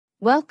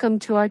Welcome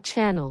to our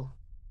channel.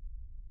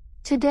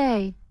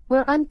 Today,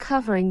 we're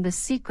uncovering the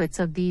secrets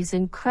of these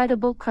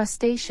incredible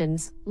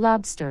crustaceans,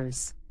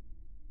 lobsters.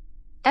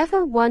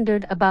 Ever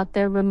wondered about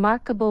their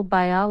remarkable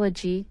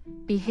biology,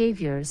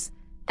 behaviors,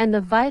 and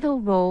the vital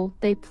role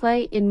they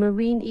play in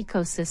marine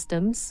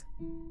ecosystems?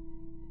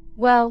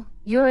 Well,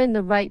 you're in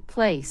the right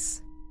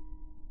place.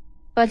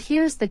 But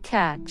here's the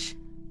catch: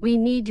 we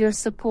need your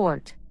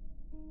support.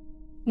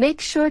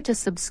 Make sure to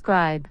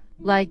subscribe,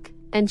 like,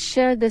 and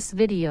share this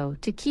video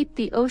to keep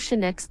the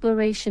ocean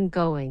exploration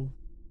going.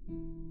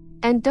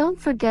 And don't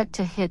forget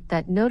to hit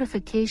that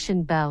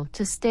notification bell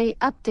to stay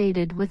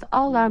updated with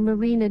all our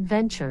marine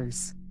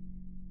adventures.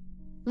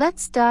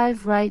 Let's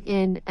dive right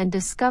in and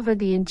discover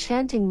the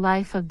enchanting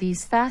life of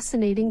these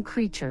fascinating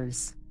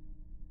creatures.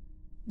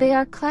 They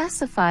are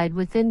classified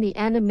within the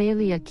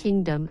Animalia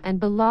kingdom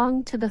and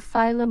belong to the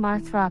phylum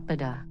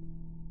Arthropoda.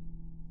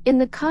 In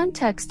the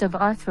context of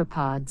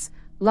arthropods,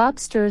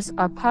 lobsters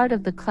are part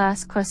of the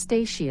class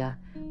Crustacea,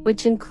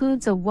 which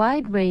includes a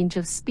wide range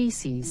of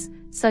species,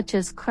 such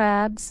as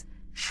crabs,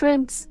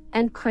 shrimps,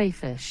 and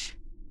crayfish.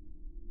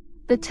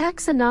 The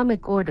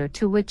taxonomic order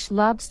to which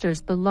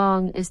lobsters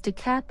belong is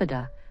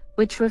Decapoda,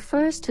 which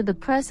refers to the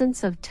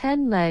presence of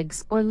 10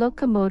 legs or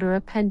locomotor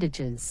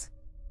appendages.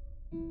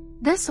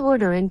 This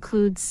order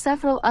includes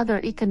several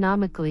other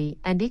economically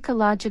and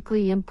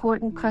ecologically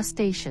important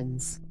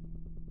crustaceans.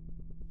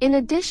 In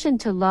addition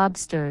to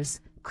lobsters,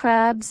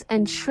 crabs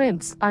and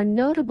shrimps are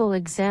notable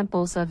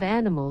examples of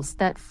animals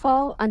that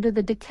fall under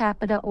the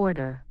Decapoda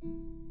order.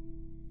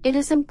 It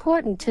is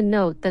important to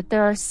note that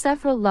there are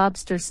several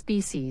lobster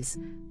species,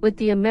 with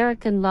the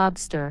American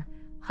lobster,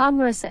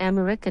 Homarus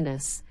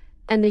americanus,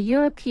 and the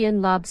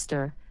European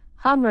lobster,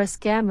 Homarus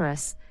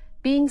gammarus,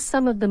 being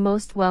some of the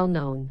most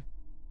well-known.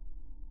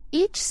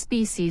 Each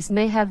species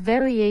may have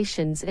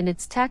variations in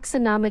its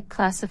taxonomic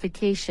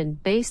classification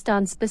based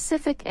on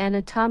specific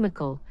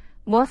anatomical,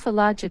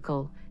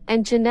 morphological,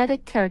 and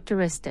genetic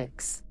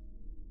characteristics.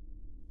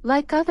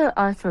 Like other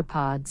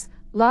arthropods,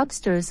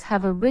 lobsters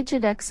have a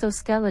rigid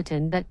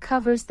exoskeleton that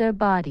covers their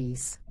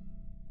bodies.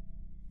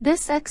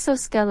 This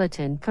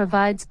exoskeleton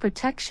provides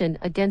protection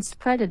against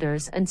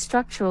predators and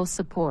structural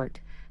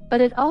support,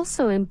 but it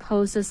also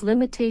imposes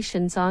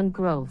limitations on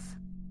growth.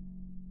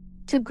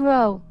 To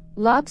grow,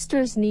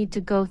 lobsters need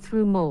to go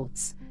through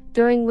molts,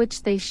 during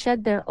which they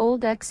shed their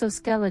old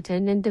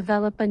exoskeleton and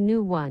develop a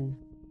new one.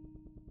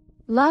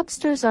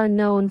 Lobsters are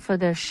known for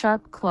their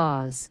sharp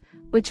claws,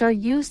 which are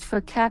used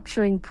for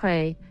capturing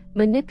prey,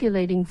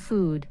 manipulating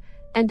food,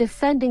 and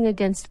defending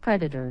against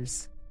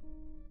predators.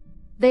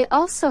 They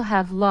also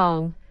have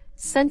long,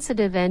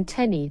 sensitive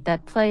antennae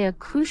that play a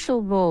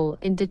crucial role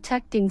in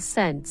detecting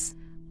scents,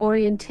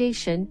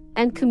 orientation,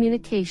 and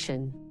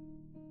communication.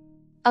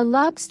 A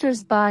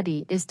lobster's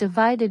body is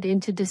divided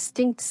into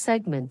distinct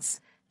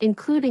segments,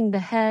 including the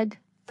head,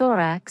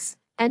 thorax,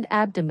 and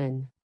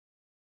abdomen.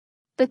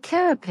 The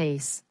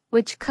carapace,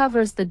 which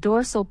covers the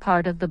dorsal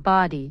part of the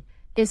body,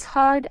 is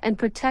hard and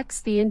protects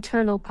the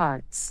internal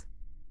parts.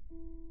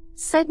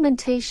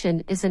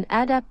 Segmentation is an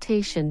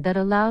adaptation that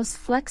allows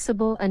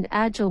flexible and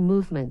agile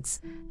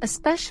movements,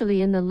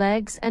 especially in the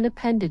legs and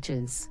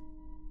appendages.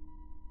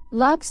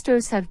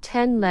 Lobsters have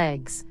 10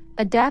 legs,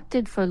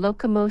 adapted for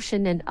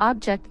locomotion and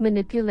object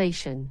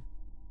manipulation.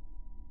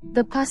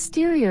 The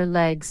posterior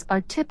legs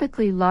are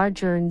typically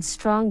larger and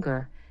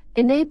stronger,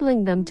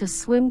 enabling them to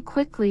swim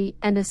quickly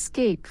and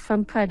escape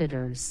from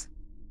predators.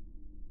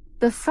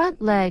 The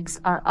front legs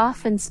are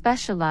often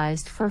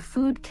specialized for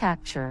food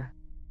capture.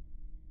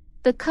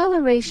 The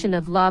coloration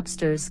of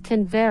lobsters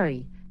can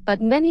vary,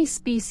 but many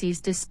species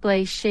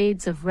display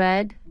shades of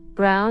red,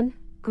 brown,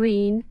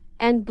 green,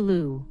 and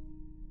blue.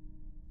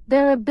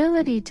 Their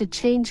ability to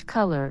change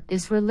color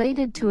is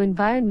related to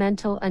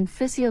environmental and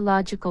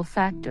physiological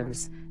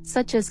factors,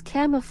 such as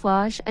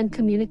camouflage and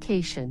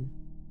communication.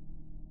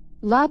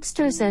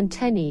 Lobsters'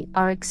 antennae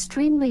are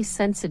extremely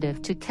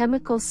sensitive to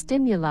chemical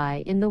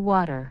stimuli in the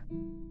water.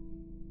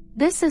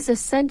 This is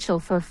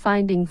essential for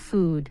finding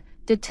food,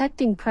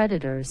 detecting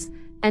predators,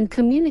 and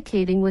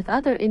communicating with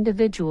other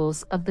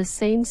individuals of the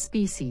same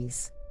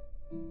species.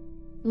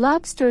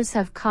 Lobsters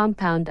have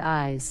compound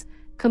eyes,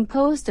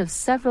 composed of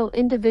several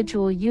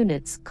individual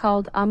units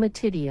called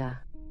ommatidia.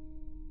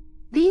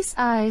 These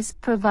eyes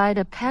provide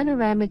a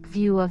panoramic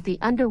view of the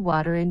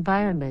underwater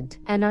environment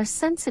and are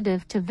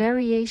sensitive to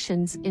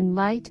variations in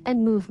light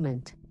and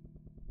movement.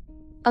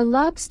 A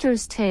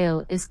lobster's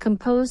tail is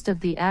composed of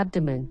the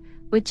abdomen,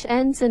 which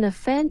ends in a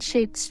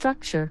fan-shaped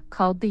structure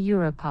called the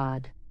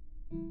uropod.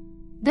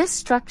 This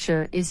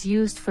structure is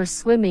used for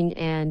swimming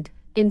and,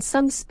 in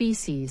some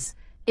species,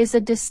 is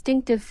a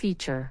distinctive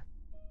feature.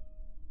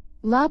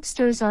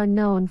 Lobsters are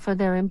known for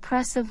their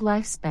impressive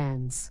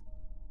lifespans.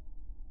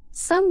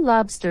 Some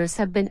lobsters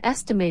have been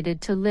estimated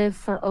to live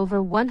for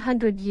over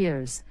 100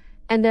 years,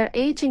 and their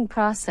aging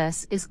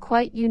process is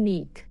quite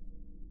unique.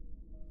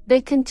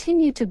 They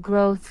continue to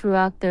grow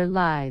throughout their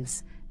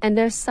lives, and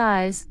their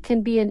size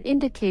can be an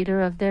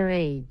indicator of their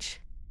age.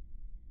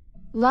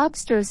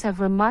 Lobsters have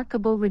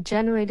remarkable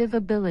regenerative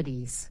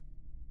abilities.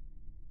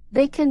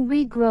 They can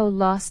regrow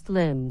lost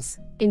limbs,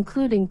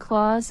 including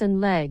claws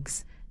and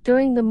legs,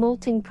 during the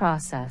molting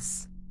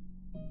process.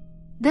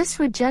 This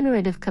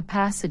regenerative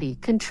capacity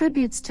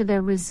contributes to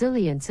their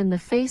resilience in the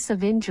face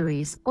of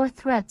injuries or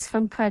threats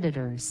from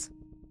predators.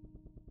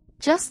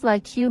 Just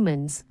like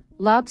humans,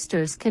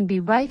 lobsters can be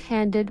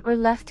right-handed or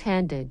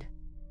left-handed.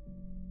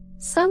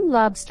 Some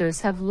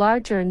lobsters have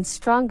larger and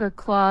stronger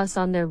claws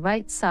on their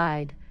right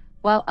side,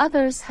 while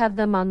others have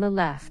them on the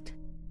left.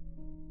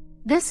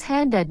 This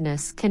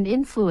handedness can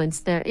influence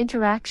their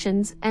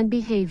interactions and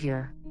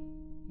behavior.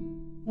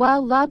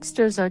 While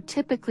lobsters are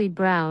typically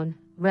brown,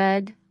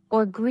 red,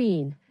 or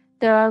green,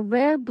 there are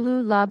rare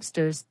blue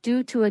lobsters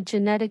due to a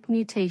genetic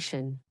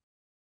mutation.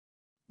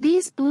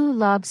 These blue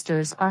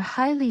lobsters are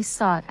highly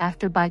sought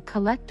after by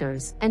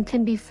collectors and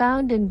can be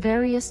found in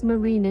various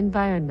marine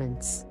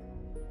environments.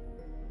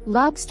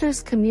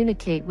 Lobsters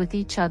communicate with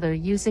each other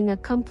using a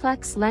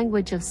complex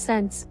language of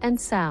scents and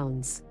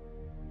sounds.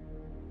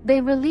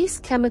 They release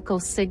chemical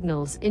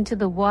signals into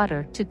the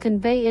water to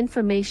convey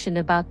information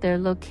about their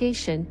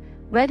location,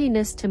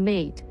 readiness to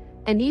mate,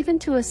 and even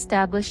to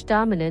establish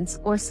dominance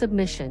or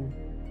submission.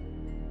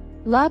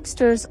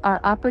 Lobsters are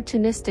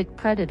opportunistic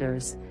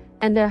predators,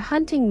 and their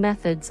hunting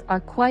methods are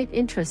quite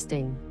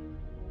interesting.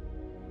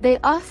 They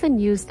often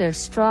use their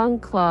strong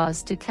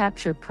claws to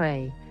capture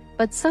prey,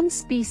 but some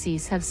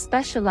species have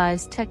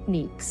specialized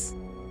techniques.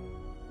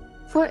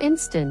 For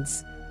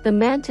instance, the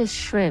mantis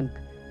shrimp,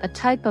 a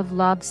type of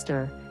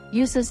lobster,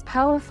 uses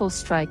powerful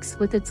strikes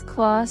with its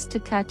claws to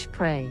catch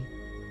prey.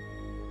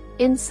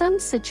 In some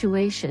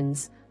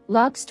situations,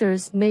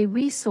 lobsters may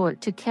resort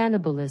to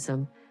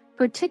cannibalism,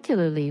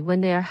 particularly when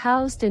they are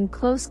housed in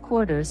close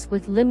quarters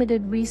with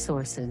limited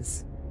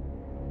resources.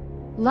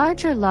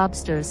 Larger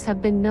lobsters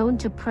have been known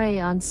to prey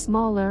on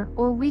smaller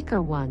or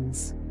weaker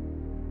ones.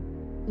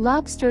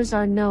 Lobsters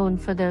are known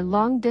for their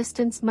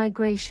long-distance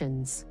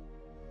migrations.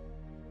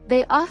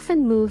 They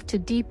often move to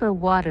deeper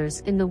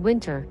waters in the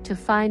winter to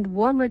find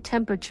warmer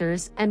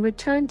temperatures and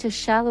return to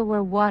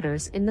shallower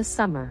waters in the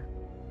summer.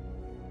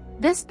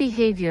 This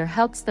behavior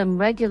helps them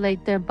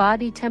regulate their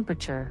body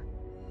temperature.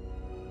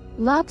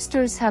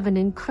 Lobsters have an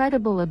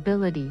incredible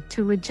ability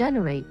to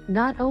regenerate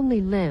not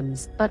only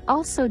limbs but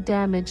also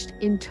damaged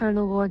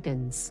internal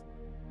organs.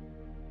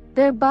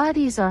 Their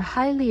bodies are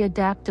highly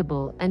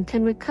adaptable and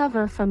can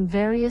recover from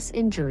various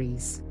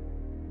injuries.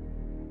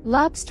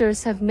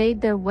 Lobsters have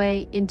made their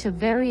way into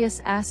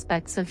various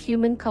aspects of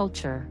human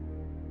culture.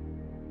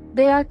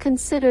 They are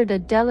considered a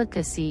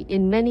delicacy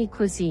in many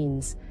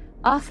cuisines,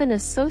 often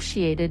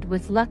associated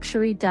with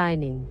luxury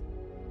dining.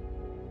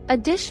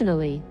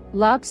 Additionally,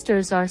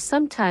 lobsters are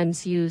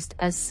sometimes used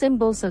as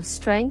symbols of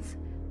strength,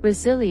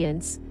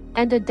 resilience,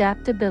 and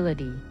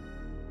adaptability.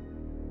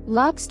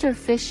 Lobster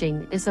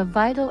fishing is a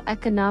vital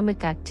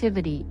economic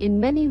activity in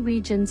many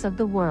regions of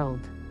the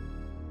world.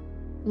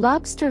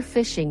 Lobster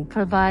fishing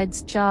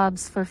provides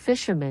jobs for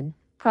fishermen,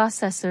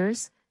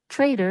 processors,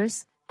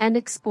 traders, and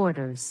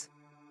exporters.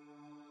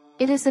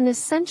 It is an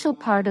essential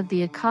part of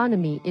the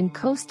economy in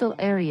coastal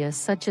areas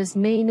such as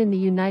Maine in the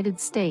United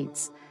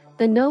States,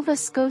 the Nova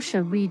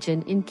Scotia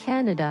region in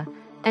Canada,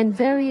 and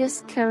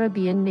various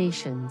Caribbean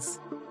nations.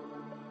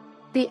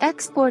 The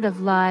export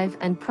of live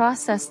and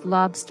processed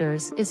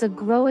lobsters is a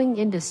growing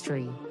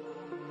industry.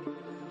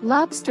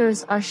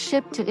 Lobsters are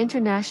shipped to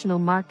international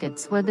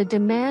markets where the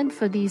demand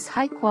for these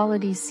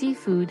high-quality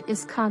seafood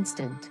is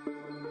constant.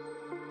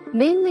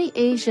 Mainly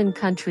Asian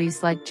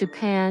countries like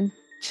Japan,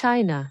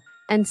 China,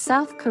 and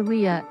South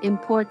Korea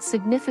import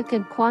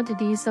significant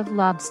quantities of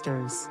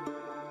lobsters.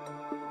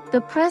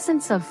 The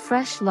presence of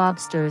fresh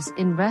lobsters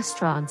in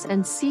restaurants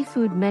and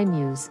seafood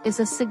menus is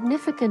a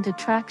significant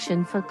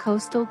attraction for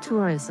coastal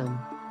tourism.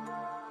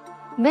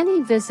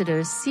 Many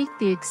visitors seek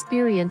the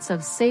experience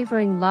of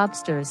savoring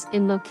lobsters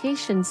in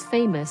locations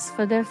famous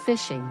for their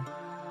fishing.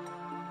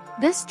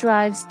 This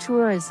drives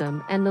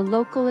tourism and the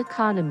local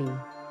economy.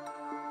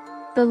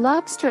 The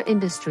lobster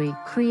industry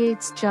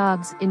creates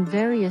jobs in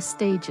various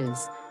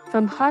stages,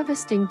 from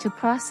harvesting to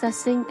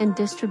processing and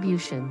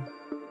distribution.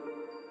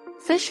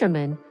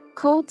 Fishermen,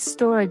 cold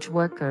storage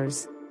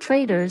workers,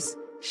 traders,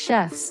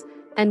 chefs,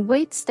 and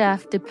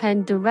waitstaff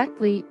depend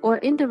directly or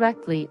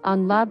indirectly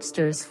on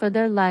lobsters for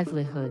their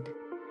livelihood.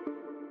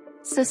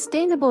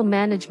 Sustainable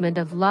management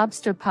of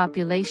lobster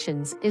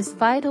populations is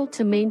vital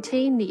to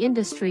maintain the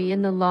industry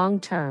in the long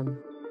term.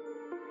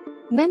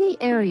 Many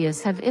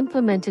areas have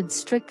implemented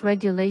strict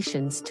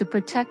regulations to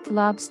protect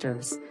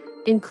lobsters,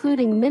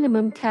 including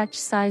minimum catch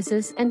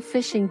sizes and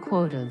fishing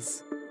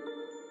quotas.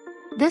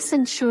 This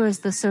ensures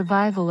the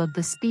survival of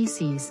the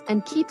species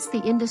and keeps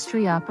the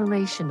industry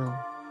operational.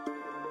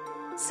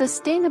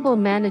 Sustainable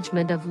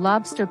management of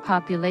lobster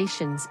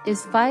populations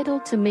is vital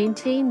to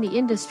maintain the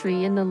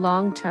industry in the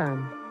long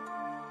term.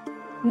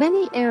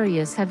 Many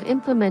areas have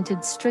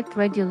implemented strict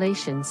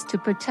regulations to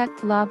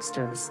protect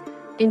lobsters,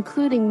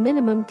 including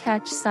minimum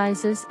catch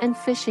sizes and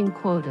fishing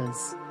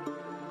quotas.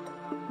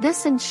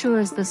 This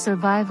ensures the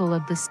survival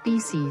of the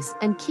species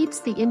and keeps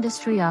the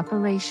industry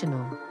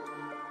operational.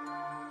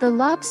 The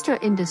lobster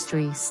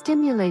industry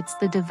stimulates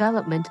the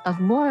development of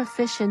more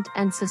efficient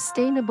and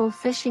sustainable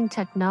fishing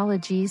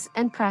technologies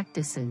and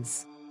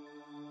practices.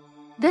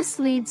 This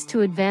leads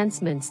to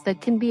advancements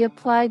that can be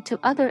applied to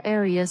other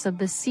areas of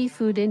the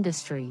seafood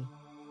industry.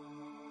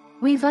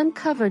 We've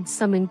uncovered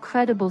some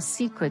incredible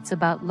secrets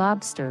about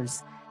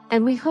lobsters,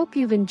 and we hope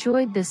you've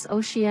enjoyed this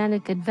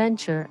oceanic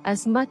adventure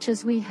as much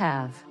as we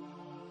have.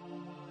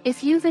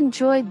 If you've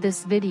enjoyed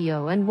this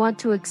video and want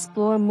to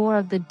explore more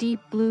of the deep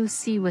blue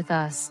sea with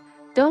us,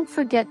 don't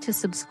forget to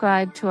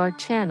subscribe to our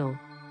channel,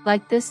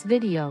 like this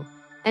video,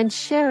 and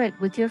share it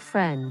with your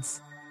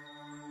friends.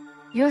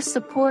 Your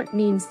support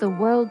means the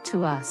world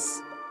to us.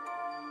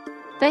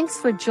 Thanks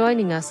for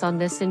joining us on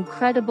this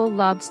incredible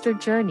lobster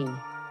journey.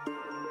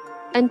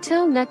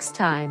 Until next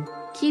time,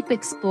 keep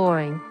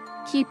exploring,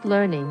 keep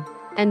learning,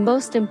 and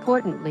most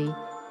importantly,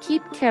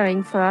 keep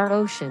caring for our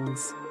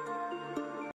oceans.